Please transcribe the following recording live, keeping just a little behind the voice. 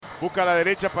Busca a la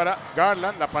derecha para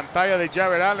Garland. La pantalla de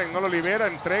Jarrett Allen no lo libera.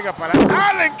 Entrega para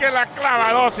Allen que la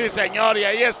clava 2, sí señor. Y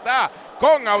ahí está.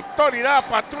 Con autoridad,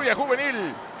 patrulla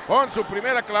juvenil. Con su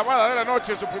primera clavada de la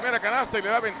noche, su primera canasta y le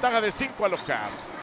da ventaja de 5 a los Cavs.